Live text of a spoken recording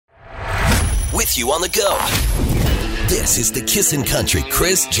with you on the go. This is the Kissin' Country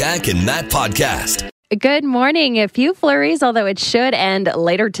Chris, Jack, and Matt podcast. Good morning. A few flurries, although it should end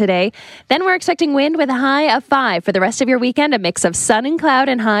later today. Then we're expecting wind with a high of 5. For the rest of your weekend, a mix of sun and cloud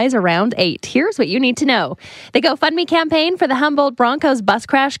and highs around 8. Here's what you need to know. The GoFundMe campaign for the Humboldt Broncos bus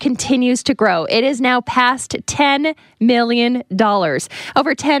crash continues to grow. It is now past $10 million.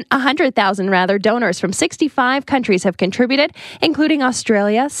 Over 100,000 donors from 65 countries have contributed, including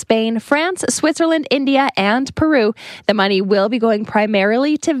Australia, Spain, France, Switzerland, India, and Peru. The money will be going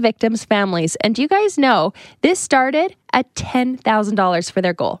primarily to victims' families. And do you guys know this started at $10,000 for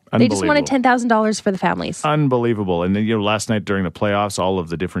their goal? They just wanted $10,000 for the families. Unbelievable. And then, last night during the playoffs, all of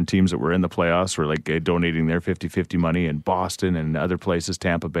the different teams that were in the playoffs were donating their 50-50 money in Boston and other places,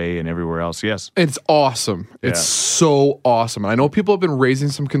 Tampa Bay and everywhere else. Yes. It's awesome. It's so awesome. I know people have been raising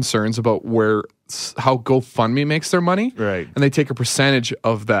some concerns about how GoFundMe makes their money. Right. And they take a percentage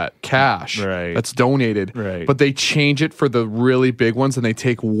of that cash that's donated. Right. But they change it for the really big ones and they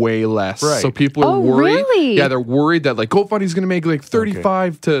take way less. Right. So people are worried. Really? Yeah, they're worried that GoFundMe's going to make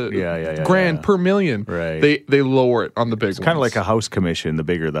 35 to grand per million. Right. They lower it on the big ones. It's kind of like a house commission. The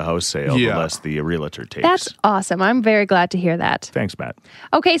bigger the house sale, the less the realtor takes. That's awesome. I'm very glad to hear that. Thanks, Matt.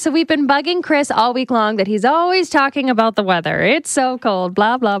 Okay, so we've been bugging Chris all week long that he's always talking about the weather. It's so cold,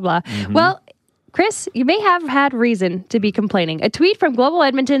 blah, blah, blah. Mm-hmm. Well, Chris, you may have had reason to be complaining. A tweet from Global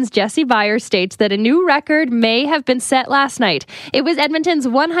Edmonton's Jesse Byers states that a new record may have been set last night. It was Edmonton's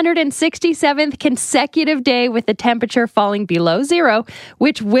 167th consecutive day with the temperature falling below zero,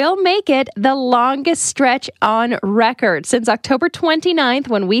 which will make it the longest stretch on record. Since October 29th,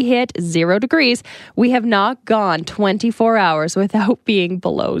 when we hit 0 degrees, we have not gone 24 hours without being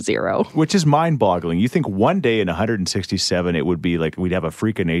below zero. Which is mind-boggling. You think one day in 167, it would be like we'd have a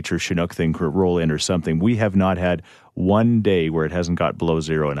freak of nature Chinook thing roll in or something. We have not had one day where it hasn't got below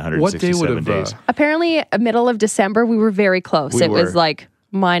zero in 167 days. Apparently, middle of December, we were very close. It was like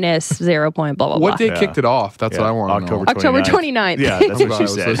minus 0 point blah, blah, blah. What day kicked it off? That's what I want to know. October 29th. Yeah, that's what she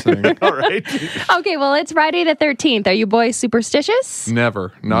said. All right. Okay, well, it's Friday the 13th. Are you boys superstitious?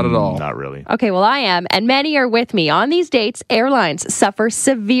 Never. Not at all. Not really. Okay, well, I am, and many are with me. On these dates, airlines suffer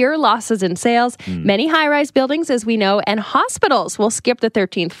severe losses in sales. Many high-rise buildings, as we know, and hospitals will skip the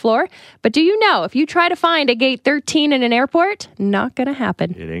 13th floor. But do you know, if you try to find a gate 13 in an airport, not going to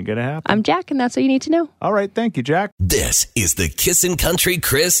happen. It ain't going to happen. I'm Jack, and that's what you need to know. All right, thank you, Jack. This is the Kissin' Country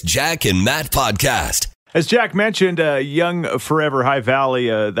Chris, Jack, and Matt podcast. As Jack mentioned, Young Forever High Valley,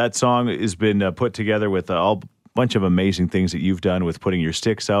 that song has been put together with a bunch of amazing things that you've done with putting your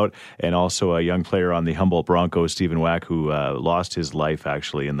sticks out, and also a young player on the Humboldt Broncos, Stephen Wack, who lost his life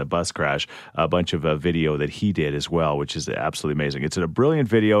actually in the bus crash. A bunch of video that he did as well, which is absolutely amazing. It's a brilliant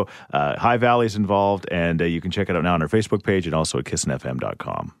video. High Valley's involved, and you can check it out now on our Facebook page and also at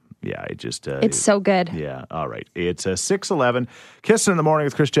kissinfm.com. Yeah, it's so good. Yeah, all right. It's 6:11. Kissin' in the morning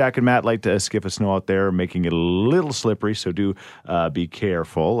with Chris, Jack, and Matt. Like to skip a snow out there, making it a little slippery, so do be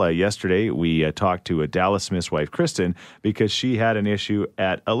careful. Yesterday, we talked to Dallas Smith's wife, Kristen, because she had an issue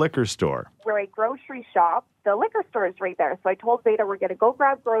at a liquor store. We're a grocery shop. The liquor store is right there. So I told Veda we're going to go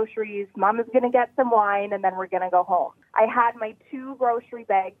grab groceries. Mom is going to get some wine, and then we're going to go home. I had my 2 grocery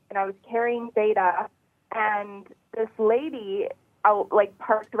bags, and I was carrying Veda, and this lady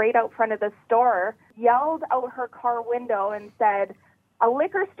parked right out front of the store, yelled out her car window and said, "A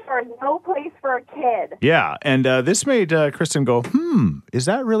liquor store is no place for a kid." Yeah, and this made Kristen go, is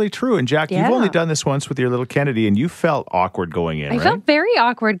that really true? And Jack, you've only done this once with your little Kennedy, and you felt awkward going in, I felt very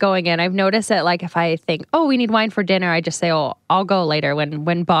awkward going in. I've noticed that, if I think, we need wine for dinner, I just say, I'll go later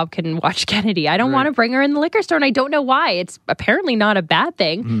when Bob can watch Kennedy. I don't want to bring her in the liquor store, and I don't know why. It's apparently not a bad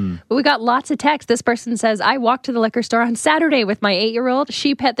thing. But we got lots of texts. This person says, "I walked to the liquor store on Saturday with my 8-year-old.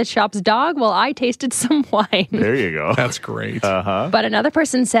 She pet the shop's dog while I tasted some wine." There you go. That's great. Uh-huh. But another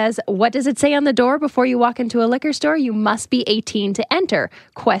person says, "What does it say on the door before you walk into a liquor store? You must be 18 to enter.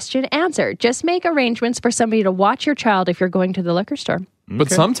 Question answer. Just make arrangements for somebody to watch your child if you're going to the liquor store." But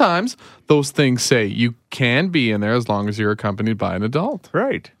sometimes those things say you can be in there as long as you're accompanied by an adult.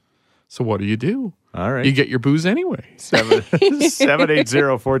 Right. So what do? All right. You get your booze anyway.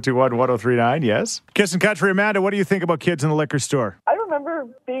 780-421-1039, yes. Kissin' Country, Amanda, what do you think about kids in the liquor store? I remember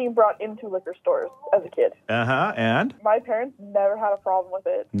being brought into liquor stores as a kid. Uh-huh, and? My parents never had a problem with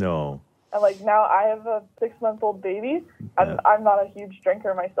it. No. And now I have a 6-month-old baby, and I'm not a huge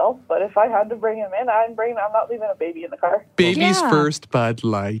drinker myself, but if I had to bring him in, I'm not leaving a baby in the car. Babies first, Bud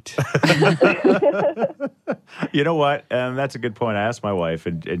Light. You know what? That's a good point. I asked my wife,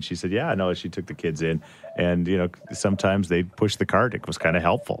 and she said, yeah, no, she took the kids in. And, sometimes they'd push the cart. It was kind of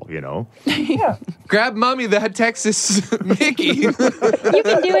helpful, Yeah. Grab Mommy, that Texas Mickey. You can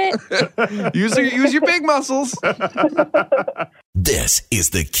do it. Use your big muscles. This is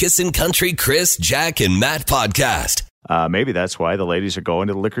the Kissin' Country Chris, Jack, and Matt podcast. Maybe that's why the ladies are going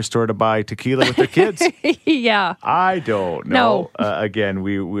to the liquor store to buy tequila with their kids. Yeah. I don't know. No. Again,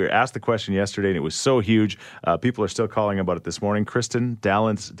 we were asked the question yesterday, and it was so huge. People are still calling about it this morning. Kristen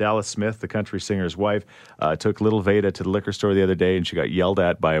Dallas Smith, the country singer's wife, took little Veda to the liquor store the other day, and she got yelled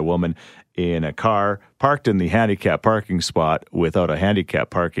at by a woman in a car parked in the handicap parking spot without a handicap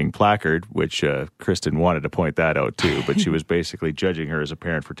parking placard, which Kristen wanted to point that out too, but she was basically judging her as a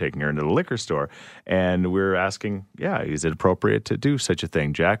parent for taking her into the liquor store. And we're asking, is it appropriate to do such a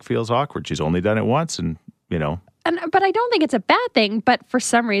thing? Jack feels awkward. She's only done it once, and, But I don't think it's a bad thing. But for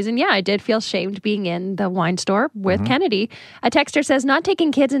some reason, I did feel shamed being in the wine store with Kennedy. A texter says not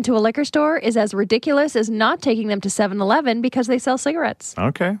taking kids into a liquor store is as ridiculous as not taking them to 7-Eleven because they sell cigarettes.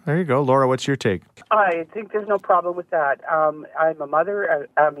 Okay, there you go. Laura, what's your take? I think there's no problem with that. I'm a mother.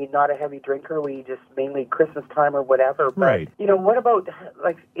 I mean, not a heavy drinker. We just mainly Christmas time or whatever. But, Right. What about,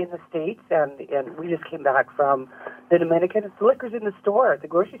 like, in the States? And we just came back from the Dominican. It's the liquor's in the store, at the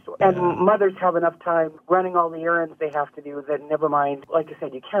grocery store. And mothers have enough time running all the errands they have to do that, never mind, like I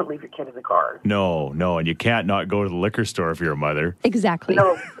said, you can't leave your kid in the car. No, and you can't not go to the liquor store if you're a mother. Exactly.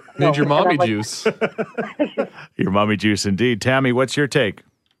 No. Need your mommy juice. Your mommy juice, indeed. Tammy, what's your take?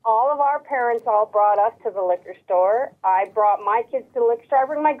 All of our parents all brought us to the liquor store. I brought my kids to the liquor store. I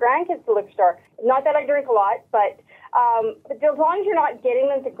bring my grandkids to the liquor store. Not that I drink a lot, but as long as you're not getting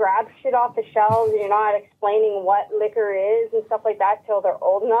them to grab shit off the shelves, you're not explaining what liquor is and stuff like that till they're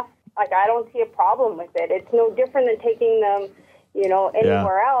old enough, I don't see a problem with it. It's no different than taking them,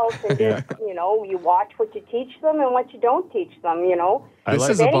 anywhere else. And just, you watch what you teach them and what you don't teach them, This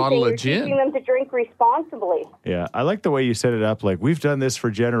is a bottle of you're gin. teaching them to drink responsibly. Yeah, I like the way you set it up. Like, we've done this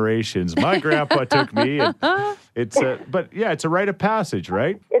for generations. My grandpa took me. And it's a rite of passage,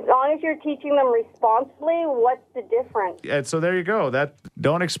 right? As long as you're teaching them responsibly, what's the difference? And so there you go.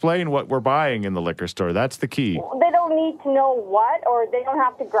 Don't explain what we're buying in the liquor store. That's the key. They don't need to know what, or they don't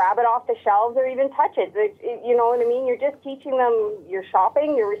have to grab it off the shelves or even touch it. You know what I mean? You're just teaching them you're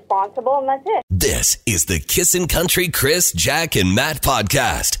shopping, you're responsible, and that's it. This is the Kissin' Country Chris, Jack, and Matt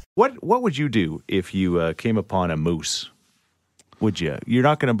podcast. What would you do if you came upon a moose? Would you? You're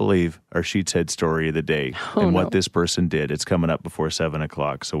not going to believe our Sheets Head story of the day and what this person did. It's coming up before 7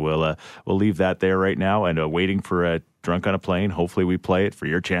 o'clock. So we'll leave that there right now and waiting for Drunk on a Plane. Hopefully we play it for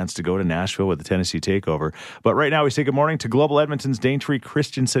your chance to go to Nashville with the Tennessee Takeover. But right now we say good morning to Global Edmonton's Daintree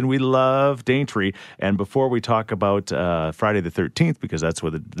Christensen. We love Daintree. And before we talk about Friday the 13th, because that's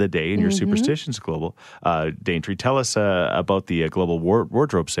what the day in your Superstitions Global, Daintree, tell us about the global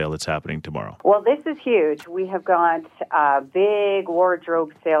wardrobe sale that's happening tomorrow. Well, this is huge. We have got a big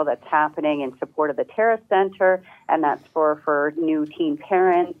wardrobe sale that's happening in support of the Terrace Center, and that's for new teen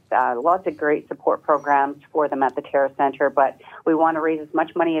parents. Lots of great support programs for them at the Terrace Center, but we want to raise as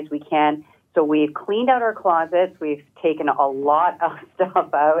much money as we can. So we've cleaned out our closets. We've taken a lot of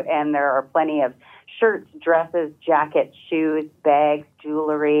stuff out, and there are plenty of shirts, dresses, jackets, shoes, bags,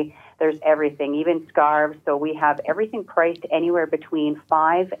 jewelry. There's everything, even scarves. So we have everything priced anywhere between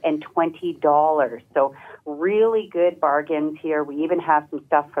 $5 and $20. So really good bargains here. We even have some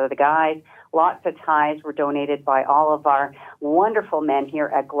stuff for the guys. Lots of ties were donated by all of our wonderful men here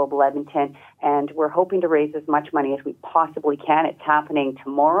at Global Edmonton, and we're hoping to raise as much money as we possibly can. It's happening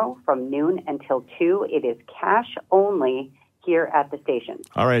tomorrow from noon until 2. It is cash only here at the station.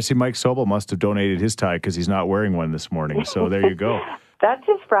 All right, I see Mike Sobel must have donated his tie because he's not wearing one this morning. So there you go. That's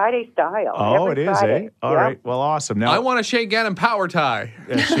his Friday style. Oh, Every it is, Friday. eh? All right. Well, awesome. Now I want a Shane Gannon power tie.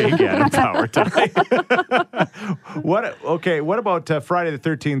 Shane Gannon power tie. What about Friday the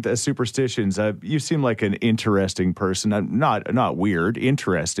 13th superstitions? You seem like an interesting person. Not weird,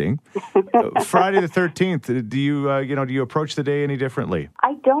 interesting. Friday the 13th, do you approach the day any differently?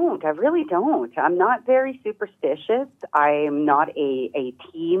 I don't. I really don't. I'm not very superstitious. I'm not a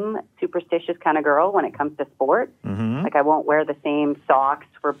team superstitious kind of girl when it comes to sports. Mm-hmm. Like, I won't wear the same socks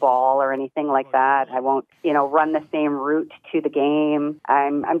for ball or anything like that. I won't, run the same route to the game.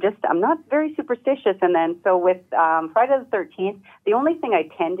 I'm not very superstitious. And then so with Friday the 13th, the only thing I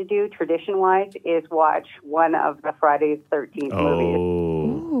tend to do tradition-wise is watch one of the Friday the 13th movies.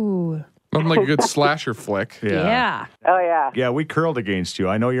 Ooh. Nothing like a good slasher flick. Yeah. Oh, yeah. Yeah, we curled against you.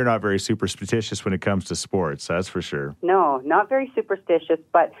 I know you're not very superstitious when it comes to sports, that's for sure. No, not very superstitious,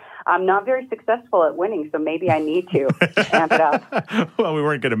 but I'm not very successful at winning, so maybe I need to amp it up. Well, we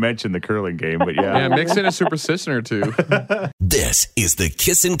weren't going to mention the curling game, but yeah. Yeah, mix in a superstition or two. This is the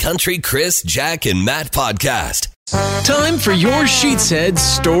Kissin' Country Chris, Jack, and Matt podcast. Time for your Sheets Head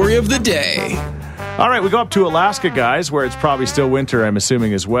story of the day. All right, we go up to Alaska, guys, where it's probably still winter, I'm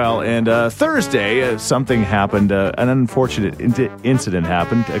assuming, as well. And Thursday, something happened. An unfortunate incident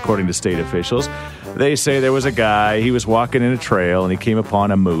happened, according to state officials. They say there was a guy, he was walking in a trail, and he came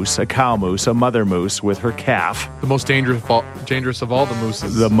upon a moose, a cow moose, a mother moose with her calf. The most dangerous of all the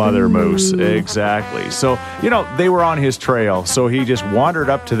mooses. The mother moose, exactly. So, they were on his trail, so he just wandered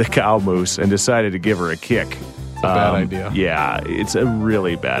up to the cow moose and decided to give her a kick. A bad idea. Yeah, it's a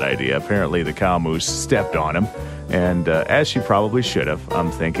really bad idea. Apparently, the cow moose stepped on him, and as she probably should have,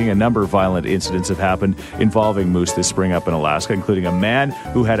 I'm thinking. A number of violent incidents have happened involving moose this spring up in Alaska, including a man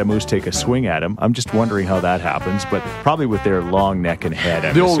who had a moose take a swing at him. I'm just wondering how that happens, but probably with their long neck and head.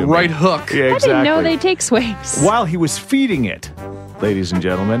 I'm the old assuming. right hook. Yeah, exactly. I didn't know they take swings. While he was feeding it, ladies and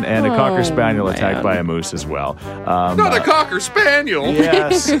gentlemen, and a Cocker Spaniel attacked by a moose as well. Not a Cocker Spaniel!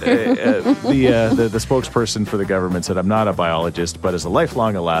 Yes. The spokesperson for the government said, I'm not a biologist, but as a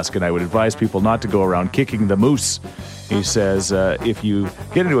lifelong Alaskan, I would advise people not to go around kicking the moose. He says, if you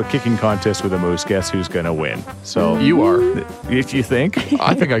get into a kicking contest with a moose, guess who's going to win? So you are. If you think?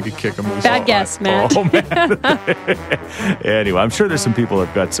 I think I could kick a moose. Bad guess, Matt. Oh, man. Anyway, I'm sure there's some people that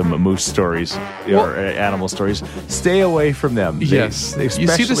have got some moose stories or animal stories. Stay away from them. Yes. You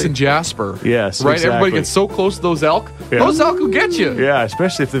see this in Jasper. Yes, right? exactly. Everybody gets so close to those elk. Yeah. Those elk will get you. Yeah,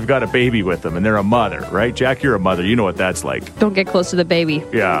 especially if they've got a baby with them and they're a mother, right? Jack, you're a mother. You know what that's like. Don't get close to the baby.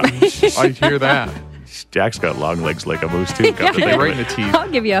 Yeah. I hear that. Jack's got long legs like a moose, too. Right in the teeth. I'll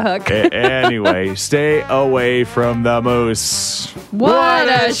give you a hook. Anyway, stay away from the moose. What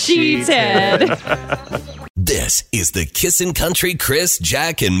a sheep's head. This is the Kissin' Country Chris,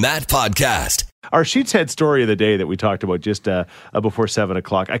 Jack, and Matt podcast. Our Sheep's Head story of the day that we talked about just before 7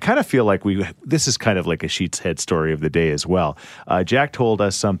 o'clock, I kind of feel like this is kind of like a Sheep's Head story of the day as well. Jack told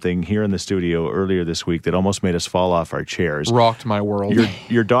us something here in the studio earlier this week that almost made us fall off our chairs. Rocked my world.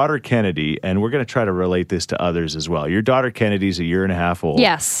 Your daughter Kennedy, and we're going to try to relate this to others as well. Your daughter Kennedy's a year and a half old.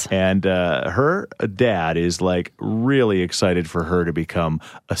 Yes. And her dad is like really excited for her to become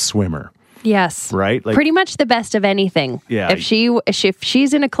a swimmer. Yes. Right? Like, pretty much the best of anything. Yeah. If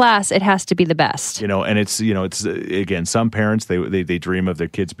she's in a class, it has to be the best. And it's again, some parents, they dream of their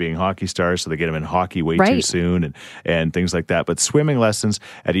kids being hockey stars, so they get them in hockey way too soon and things like that. But swimming lessons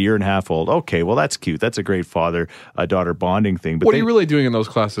at a year and a half old, okay, well, that's cute. That's a great father-daughter bonding thing. But what are you really doing in those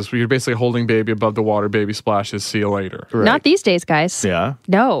classes where you're basically holding baby above the water, baby splashes, see you later? Right. Not these days, guys. Yeah?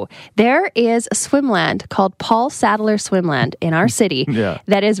 No. There is a swimland called Paul Sadler Swimland in our city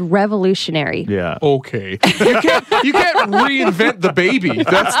that is revolutionary. Yeah. Okay. You can't reinvent the baby.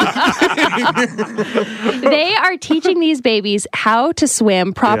 That's the thing. They are teaching these babies how to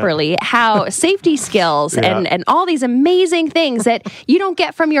swim properly, how safety skills and all these amazing things that you don't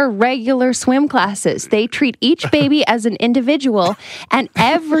get from your regular swim classes. They treat each baby as an individual, and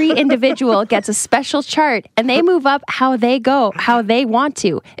every individual gets a special chart, and they move up how they go, how they want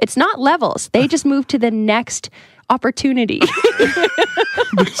to. It's not levels. They just move to the next opportunity.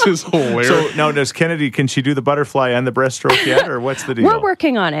 This is hilarious. So now, can she do the butterfly and the breaststroke yet, or what's the deal? We're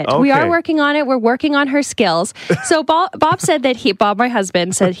working on it. Okay. We are working on it. We're working on her skills. So Bob said that Bob, my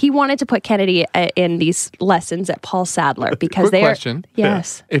husband, said he wanted to put Kennedy in these lessons at Paul Sadler because Quick question.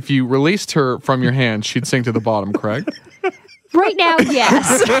 Yes. If you released her from your hand, she'd sink to the bottom, correct? Right now,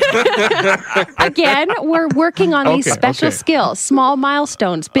 yes. Again, we're working on these special skills, small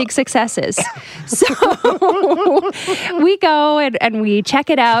milestones, big successes. So we go and we check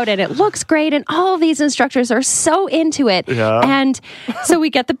it out, and it looks great, and all of these instructors are so into it. Yeah. And so we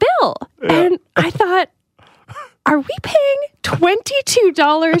get the bill, and I thought, are we paying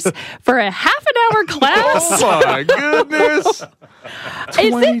 $22 for a half an hour class? Oh my goodness.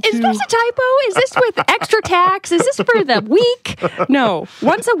 Is this a typo? Is this with extra tax? Is this for the week? No.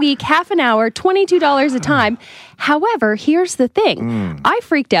 Once a week, half an hour, $22 a time. However, here's the thing. I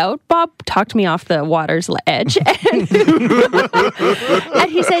freaked out. Bob talked me off the water's edge. And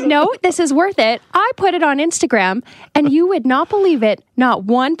he said, no, this is worth it. I put it on Instagram, and you would not believe it. Not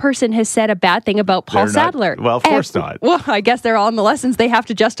one person has said a bad thing about Paul Sadler. Well, of course not. Well, I guess they're all in the lessons. They have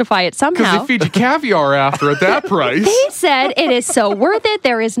to justify it somehow. Because they feed you caviar after at that price. They said it is so worth it.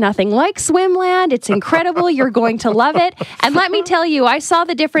 There is nothing like Swimland. It's incredible. You're going to love it. And let me tell you, I saw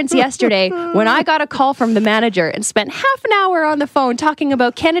the difference yesterday when I got a call from the manager. and spent half an hour on the phone talking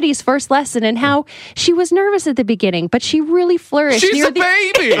about Kennedy's first lesson and how she was nervous at the beginning, but she really flourished. She's a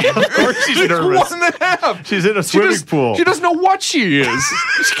baby. Of course she's nervous. 1.5. She's in a swimming pool. She doesn't know what she is.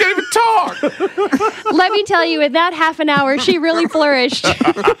 She can't even talk. Let me tell you, in that half an hour, she really flourished.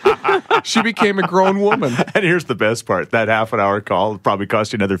 She became a grown woman. And here's the best part. That half an hour call probably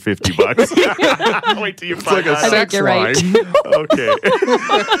cost you another $50. Wait till you find Like a out. sex you're right. ride. Okay.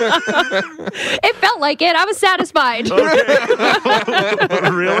 It felt like it. I was satisfied.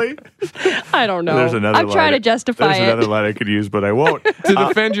 Really? I don't know. There's another I'm trying to line. justify There's it. another line I could use, but I won't. To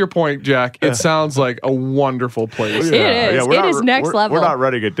defend your point, Jack, it sounds like a wonderful place. It is. we're It not- is next we're- level. We're not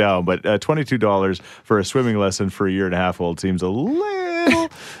running it down, but $22 for a swimming lesson for a 1.5-year-old seems a little,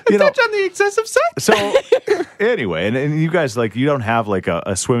 Touch on the excessive sex. So anyway, and you guys, like, you don't have like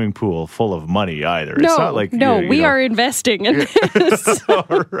a swimming pool full of money either. It's not like we are investing in this. All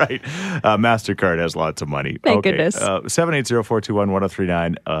right. MasterCard has lots of money. Thank goodness.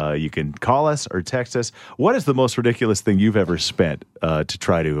 780-421-1039. You can call us or text us. What is the most ridiculous thing you've ever spent to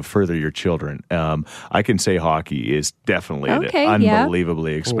try to further your children? I can say hockey is definitely Okay, an yeah.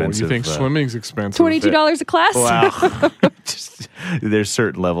 unbelievably expensive. You think swimming's expensive? $22 a class? Wow. There's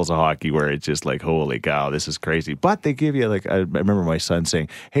certain levels of hockey where it's just like, holy cow, this is crazy. But they give you, like, I remember my son saying,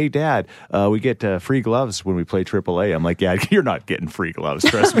 hey, Dad, we get free gloves when we play AAA. I'm like, yeah, you're not getting free gloves.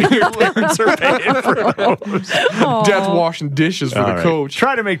 Trust me. Your parents are paying for those. Dad's washing dishes for All the right. coach.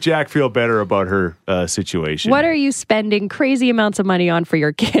 Try to make Jack feel better about her situation. What are you spending crazy amounts of money on for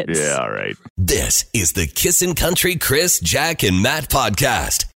your kids? Yeah, all right. This is the Kissin' Country Chris, Jack, and Matt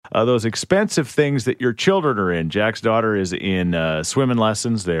podcast. Those expensive things that your children are in. Jack's daughter is in swimming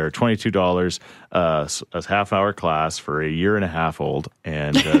lessons. They're $22 a half-hour class for a 1.5-year-old,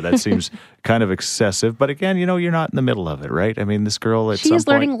 and that seems kind of excessive. But again, you're not in the middle of it, right? I mean, this girl at She some is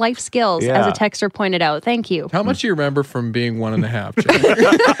point, learning life skills, as a texter pointed out. Thank you. How much do you remember from being 1.5? Jack?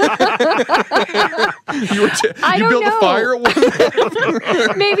 I you don't built know. a fire at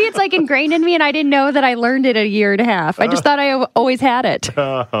 1.5? Maybe it's like ingrained in me, and I didn't know that I learned it at 1.5 years. I just thought I always had it.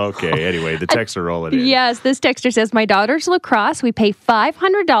 Okay, anyway, the texts are rolling in. Yes, this texter says, my daughter's lacrosse, we pay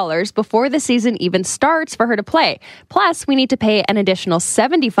 $500 before the season even starts for her to play. Plus, we need to pay an additional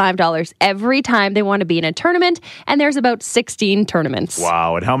 $75 every time they want to be in a tournament, and there's about 16 tournaments.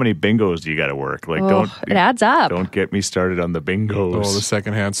 Wow, and how many bingos do you got to work? Like, It adds up. Don't get me started on the bingos. Oh, the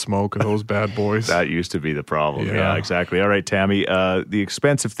secondhand smoke of those bad boys. That used to be the problem. Yeah. Yeah, exactly. All right, Tammy, the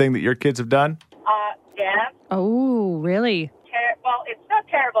expensive thing that your kids have done? Dance. Oh, really? Well, it's not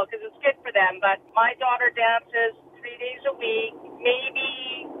terrible because it's good for them, but my daughter dances 3 days a week,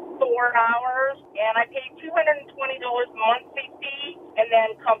 maybe 4 hours, and I pay $220 monthly fee, and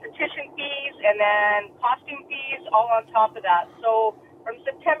then competition fees, and then costume fees, all on top of that. So from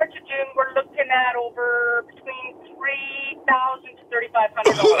September to June, we're looking at over between $3,000 to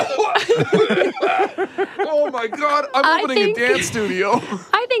 $3,500. Oh my God! I'm opening a dance studio.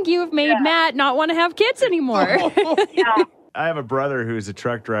 I think you have made Matt not want to have kids anymore. Yeah. I have a brother who's a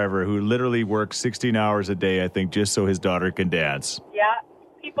truck driver who literally works 16 hours a day, I think, just so his daughter can dance. Yeah.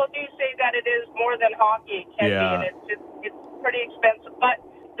 People do say that it is more than hockey. It can Yeah. be, and it's pretty expensive. But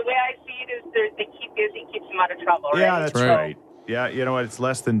the way I see it is they keep busy, keeps them out of trouble, right? Yeah, that's Right. right. Yeah, you know what? It's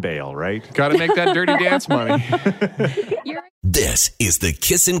less than bail, right? Got to make that dirty dance money. This is the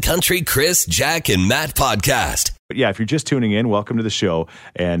Kissin' Country Chris, Jack, and Matt podcast. But yeah, if you're just tuning in, welcome to the show.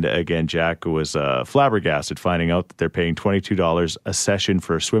 And again, Jack was flabbergasted finding out that they're paying $22 a session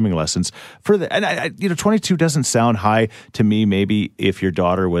for swimming lessons. And 22 doesn't sound high to me. Maybe if your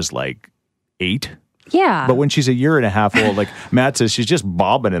daughter was like 8. Yeah. But when she's a 1.5 old, like Matt says, she's just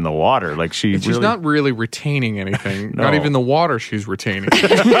bobbing in the water. Like She's not really retaining anything. No. Not even the water she's retaining.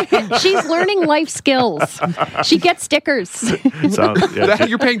 She's learning life skills. She gets stickers.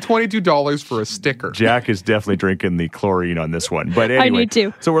 You're paying $22 for a sticker. Jack is definitely drinking the chlorine on this one. But anyway, need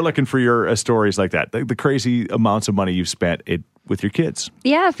to. So we're looking for your stories like that. The crazy amounts of money you've spent with your kids.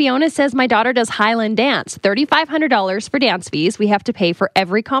 Yeah, Fiona says, my daughter does Highland dance. $3,500 for dance fees we have to pay for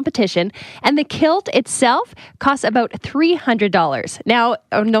every competition. And the kilt itself costs about $300. Now,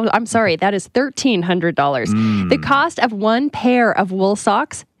 oh no, I'm sorry, that is $1,300. The cost of one pair of wool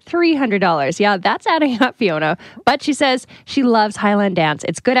socks, $300. Yeah, that's adding up, Fiona. But she says she loves Highland dance.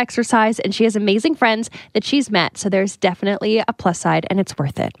 It's good exercise, and she has amazing friends that she's met. So there's definitely a plus side, and it's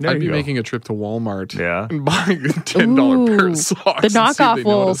worth it. There I'd be you go. making a trip to Walmart Yeah. and buying a $10 pair of socks. The and see if knockoff they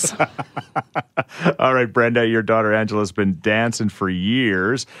wools. notice. All right, Brenda, your daughter Angela's been dancing for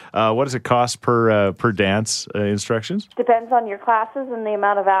years. What does it cost per dance instructions? Depends on your classes and the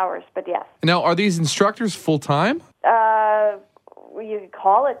amount of hours, but yes. Now, are these instructors full-time? You could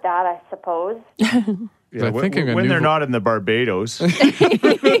call it that, I suppose. Yeah, I'm thinking when they're not in the Barbados.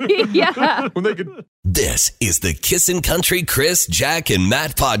 Yeah. when they could. This is the Kissin' Country Chris, Jack, and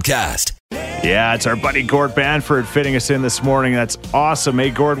Matt podcast. Yeah, it's our buddy Gord Banford fitting us in this morning. That's awesome. Hey,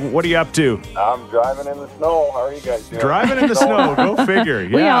 Gord, what are you up to? I'm driving in the snow. How are you guys doing? Driving in the snow. Go figure.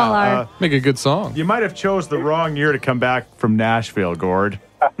 Yeah, We all are. Make a good song. You might have chose the wrong year to come back from Nashville, Gord.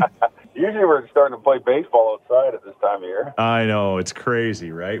 Usually we're starting to play baseball outside at this time of year. I know. It's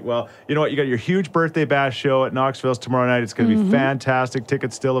crazy, right? Well, you know what? You got your huge birthday bash show at Knoxville's tomorrow night. It's going to be fantastic.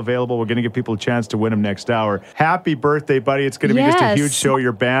 Tickets still available. We're going to give people a chance to win them next hour. Happy birthday, buddy. It's going to be just a huge show.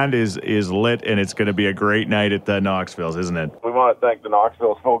 Your band is lit, and it's going to be a great night at the Knoxville's, isn't it? We want to thank the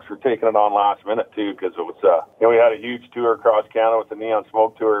Knoxville folks for taking it on last minute, too, because it was, we had a huge tour across Canada with the Neon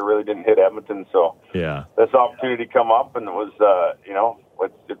Smoke Tour. It really didn't hit Edmonton, so Yeah. this opportunity come up, and it was,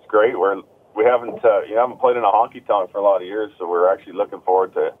 it's great. We haven't played in a honky tonk for a lot of years, so we're actually looking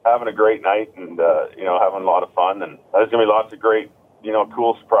forward to having a great night and having a lot of fun. And there's going to be lots of great,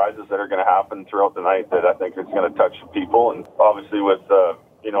 cool surprises that are going to happen throughout the night that I think is going to touch people. And obviously with the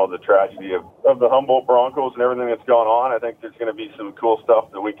tragedy of the Humboldt Broncos and everything that's going on, I think there's going to be some cool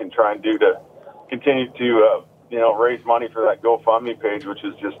stuff that we can try and do to continue to raise money for that GoFundMe page, which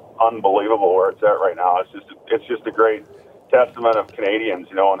is just unbelievable where it's at right now. It's just a great testament of Canadians,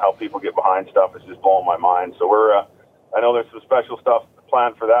 and how people get behind stuff is just blowing my mind. So I know there's some special stuff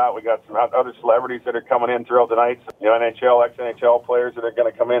planned for that. We got some other celebrities that are coming in throughout the night. NHL, ex-NHL players that are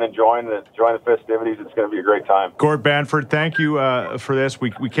going to come in and join the festivities. It's going to be a great time. Gord Banford, thank you for this.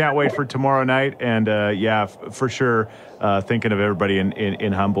 We can't wait for tomorrow night, and for sure, thinking of everybody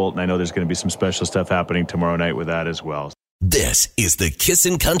in Humboldt, and I know there's going to be some special stuff happening tomorrow night with that as well. This is the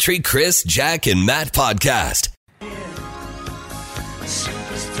Kissin' Country Chris, Jack, and Matt podcast.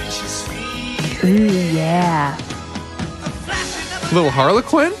 Ooh, yeah. Little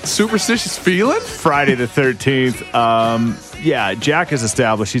Harlequin? Superstitious feeling? Friday the 13th. Jack has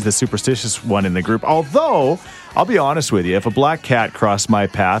established he's the superstitious one in the group. Although, I'll be honest with you, if a black cat crossed my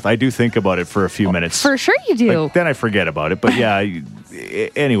path, I do think about it for a few minutes. For sure you do. Then I forget about it. But yeah,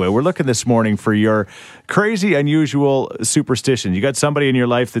 anyway, we're looking this morning for your crazy, unusual superstition. You got somebody in your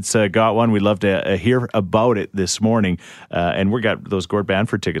life that's got one. We'd love to hear about it this morning. And we got those Gord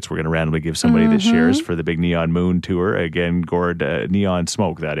Banford tickets we're going to randomly give somebody that shares for the big Neon Moon tour. Again, Gord, Neon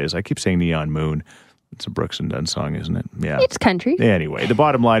Smoke, that is. I keep saying Neon Moon. It's a Brooks and Dunn song, isn't it? Yeah. It's country. Anyway, the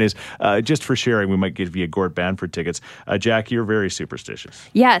bottom line is, just for sharing, we might give you Gord Banford tickets. Jack, you're very superstitious.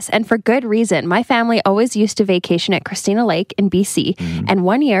 Yes, and for good reason. My family always used to vacation at Christina Lake in BC, and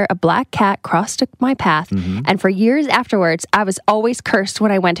one year a black cat crossed my path, and for years afterwards, I was always cursed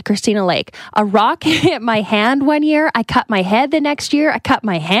when I went to Christina Lake. A rock hit my hand one year, I cut my head the next year, I cut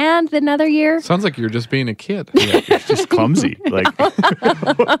my hand another year. Sounds like you're just being a kid. Yeah, you're just clumsy.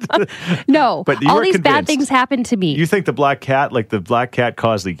 No, but all these bad things happened to me. You think the black cat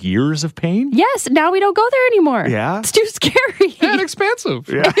caused years of pain? Yes, now we don't go there anymore. Yeah? It's too scary. And expensive.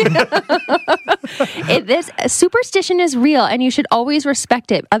 Yeah. This superstition is real, and you should always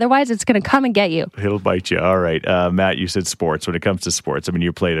respect it. Otherwise, it's going to come and get you. It'll bite you. All right. Matt, you said sports. When it comes to sports, I mean,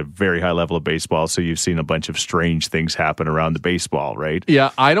 you played a very high level of baseball, so you've seen a bunch of strange things happen around the baseball, right?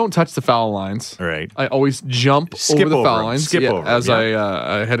 Yeah, I don't touch the foul lines. All right. I always jump over the foul lines as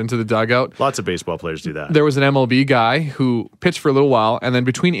I head into the dugout. Lots of baseball players do that. There was an MLB guy who pitched for a little while, and then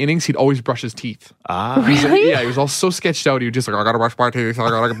between innings, he'd always brush his teeth. Really? He was all so sketched out. He was just like, I gotta brush my teeth. I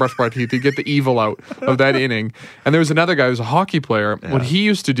gotta brush my teeth. He'd get the evil out of that inning. And there was another guy who was a hockey player. Yeah. What he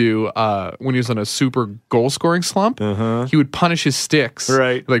used to do when he was on a super goal scoring slump, he would punish his sticks.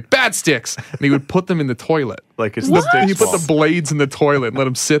 Right. Like, bad sticks. And he would put them in the toilet. Like his He put the blades in the toilet and let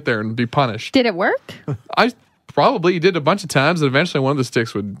him sit there and be punished. Did it work? Probably. He did a bunch of times, and eventually one of the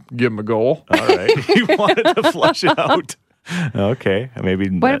sticks would give him a goal. All right. He wanted to flush it out. Okay, maybe.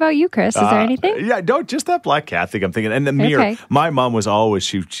 What about you, Chris? Is there anything? Yeah, no, just that black cat thing. I'm thinking, and the mirror. Okay. My mom was always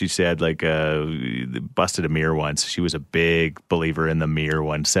she said busted a mirror once. She was a big believer in the mirror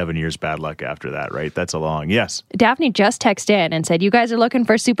one. 7 years bad luck after that. Right? That's a long yes. Daphne just texted in and said, "You guys are looking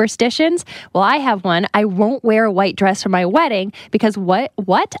for superstitions? Well, I have one. I won't wear a white dress for my wedding because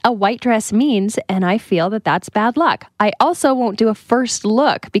what a white dress means, and I feel that that's bad luck. I also won't do a first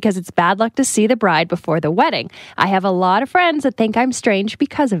look because it's bad luck to see the bride before the wedding. I have a lot of friends that think I'm strange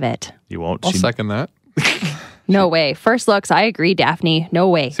because of it." You won't. I'll second that. No way. First looks, I agree, Daphne. No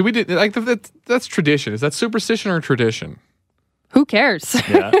way. So we did that's tradition. Is that superstition or tradition? Who cares?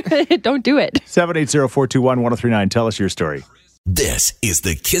 Yeah. Don't do it. 780-421-1039. Tell us your story. This is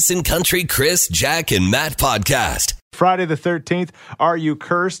the Kissin' Country Chris, Jack, and Matt podcast. Friday the 13th. Are you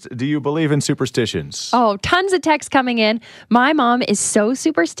cursed? Do you believe in superstitions? Oh, tons of texts coming in. My mom is so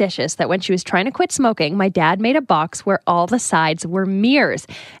superstitious that when she was trying to quit smoking, my dad made a box where all the sides were mirrors.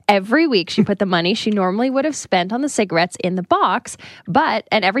 Every week, she put the money she normally would have spent on the cigarettes in the box,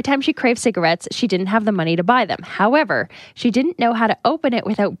 and every time she craved cigarettes, she didn't have the money to buy them. However, she didn't know how to open it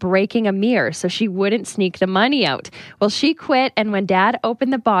without breaking a mirror, so she wouldn't sneak the money out. Well, she quit, and when Dad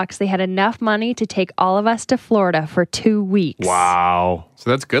opened the box, they had enough money to take all of us to Florida for 2 weeks. Wow. So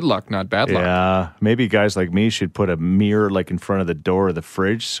that's good luck, not bad luck. Yeah. Maybe guys like me should put a mirror like in front of the door of the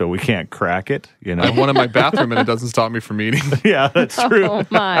fridge so we can't crack it. You know? I have one in my bathroom and it doesn't stop me from eating. Yeah, that's true. Oh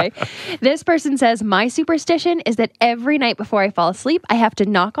my. This person says, my superstition is that every night before I fall asleep, I have to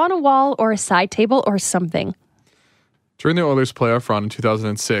knock on a wall or a side table or something. During the Oilers playoff run in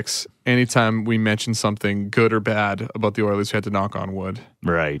 2006, anytime we mentioned something good or bad about the Oilers, we had to knock on wood.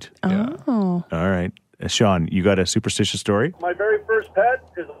 Right. Yeah. Oh. All right. Sean, you got a superstitious story? My very first pet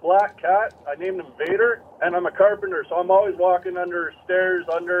is a black cat. I named him Vader, and I'm a carpenter, so I'm always walking under stairs,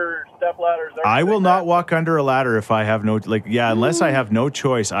 under step ladders. I will not walk under a ladder if I have unless I have no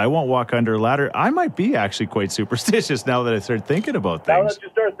choice. I won't walk under a ladder. I might be actually quite superstitious now that I start thinking about Now things. that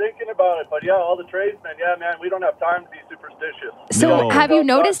you start thinking about it, but yeah, all the tradesmen, yeah, man, we don't have time to be superstitious. So have you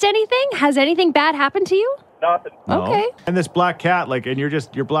noticed anything? Has anything bad happened to you? Nothing. No. Okay. And this black cat, and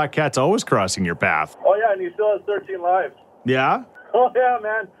your black cat's always crossing your path. Oh, yeah, and he still has 13 lives. Yeah? Oh, yeah,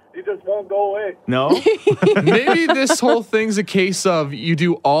 man. He just won't go away. No? Maybe this whole thing's a case of you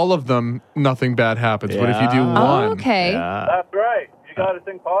do all of them, nothing bad happens. But if you do one. Okay. That's right. You got to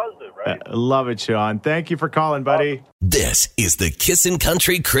think positive, right? Love it, Sean. Thank you for calling, buddy. This is the Kissin'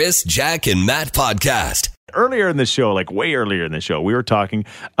 Country Chris, Jack, and Matt podcast. Earlier in the show, way earlier in the show, we were talking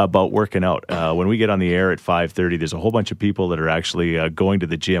about working out. When we get on the air at 5:30, there's a whole bunch of people that are actually going to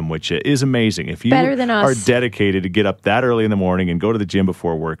the gym, which is amazing. If you Better than us. are dedicated to get up that early in the morning and go to the gym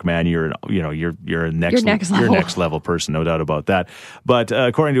before work, man, you're a next level person, no doubt about that. But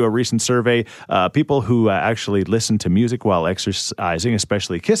according to a recent survey, people who actually listen to music while exercising,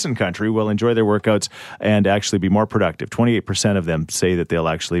 especially Kissin' Country, will enjoy their workouts and actually be more productive. 28% of them say that they'll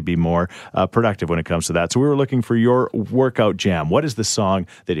actually be more productive when it comes to that. So we were looking for your workout jam. What is the song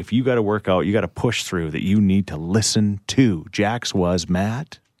that if you got to work out, you got to push through, that you need to listen to? Jack's was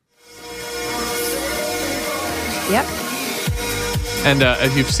Matt. Yep. And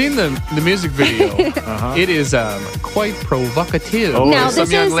if you've seen the music video, it is quite provocative. Now, Some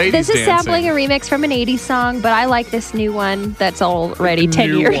this young is ladies dancing. sampling a remix from an 80s song, but I like this new one that's already 10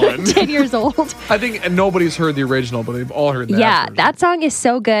 New one. 10 years old. I think nobody's heard the original, but they've all heard that. Yeah, version. that song is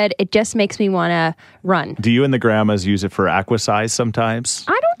so good. It just makes me want to run. Do you and the grandmas use it for aquasize sometimes?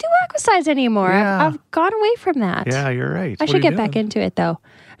 I don't do exercise anymore. Yeah. I've gone away from that. Yeah, you're right. I should get back into it, though.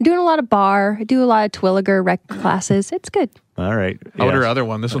 I'm doing a lot of bar. I do a lot of Twilliger rec classes. It's good. All right. How about her other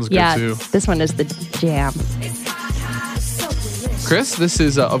one? This one's good too. This one is the jam. Chris, this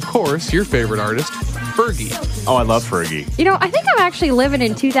is, of course, your favorite artist, Fergie. Oh, I love Fergie. You know, I think I'm actually living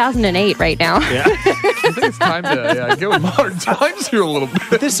in 2008 right now. Yeah. I think it's time to get with modern times here a little bit.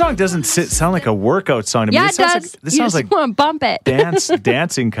 But this song doesn't sound like a workout song to me. Yeah, This it sounds does. Like, this You sounds just like want to bump it.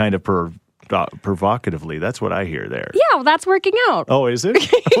 dancing kind of provocatively. That's what I hear there. Yeah, well, that's working out. Oh, is it?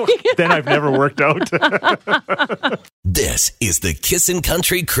 Then I've never worked out. This is the Kissin'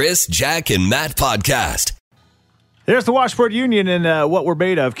 Country Chris, Jack, and Matt podcast. There's the Washboard Union and what we're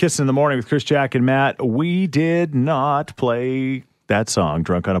made of. Kissin' in the Morning with Chris, Jack, and Matt. We did not play that song,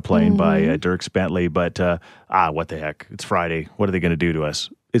 Drunk on a Plane by Dierks Bentley, but what the heck? It's Friday. What are they going to do to us?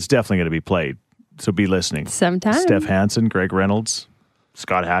 It's definitely going to be played, so be listening. Sometime. Steph Hansen, Greg Reynolds,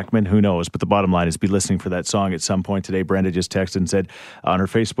 Scott Hackman, who knows? But the bottom line is be listening for that song at some point today. Brenda just texted and said on her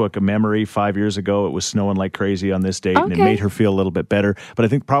Facebook, a memory 5 years ago, it was snowing like crazy on this date, and it made her feel a little bit better. But I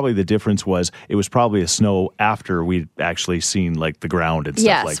think probably the difference was it was probably a snow after we'd actually seen like the ground and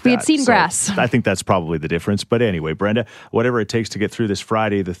stuff like that. Yes, we had seen grass. I think that's probably the difference. But anyway, Brenda, whatever it takes to get through this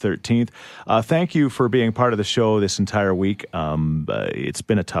Friday the 13th, thank you for being part of the show this entire week. It's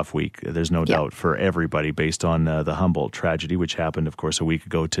been a tough week, there's no doubt, for everybody based on the Humboldt tragedy, which happened, of course, a week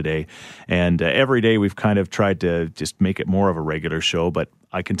ago today. And every day we've kind of tried to just make it more of a regular show, but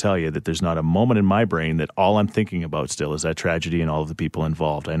I can tell you that there's not a moment in my brain that all I'm thinking about still is that tragedy and all of the people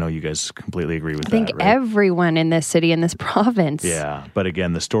involved. I know you guys completely agree with that, I think everyone in this city, in this province. Yeah, but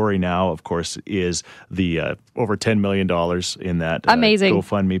again, the story now, of course, is the over $10 million in that Amazing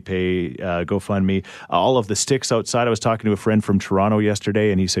GoFundMe. All of the sticks outside. I was talking to a friend from Toronto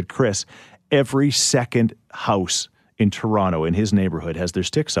yesterday, and he said, Chris, every second house in Toronto, in his neighborhood, has their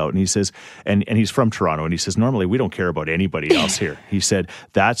sticks out. And he says, and he's from Toronto, and he says, normally we don't care about anybody else here. He said,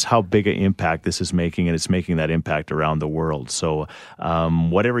 that's how big an impact this is making, and it's making that impact around the world. So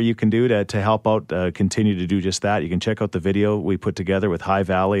whatever you can do to help out, continue to do just that. You can check out the video we put together with High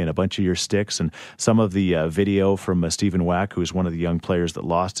Valley and a bunch of your sticks, and some of the video from Stephen Wack, who is one of the young players that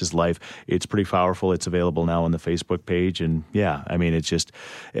lost his life. It's pretty powerful. It's available now on the Facebook page. And yeah, I mean, it's just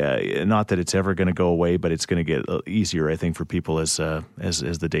not that it's ever going to go away, but it's going to get easier, I think, for people as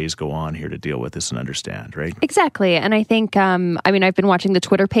the days go on here to deal with this and understand, right? Exactly. And I think, I've been watching the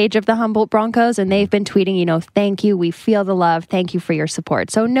Twitter page of the Humboldt Broncos, and they've been tweeting, thank you. We feel the love. Thank you for your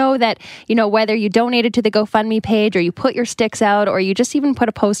support. So know that, whether you donated to the GoFundMe page or you put your sticks out or you just even put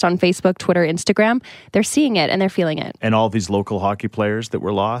a post on Facebook, Twitter, Instagram, they're seeing it and they're feeling it. And all these local hockey players that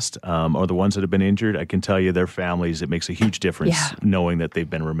were lost or the ones that have been injured, I can tell you their families, it makes a huge difference knowing that they've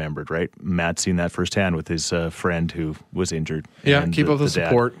been remembered, right? Matt's seen that firsthand with his friend who was injured. Yeah, keep up the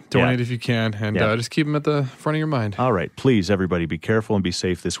support. Donate if you can, and just keep them at the front of your mind. All right. Please, everybody, be careful and be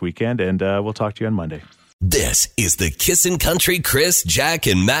safe this weekend, and we'll talk to you on Monday. This is the Kissin' Country Chris, Jack,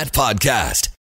 and Matt podcast.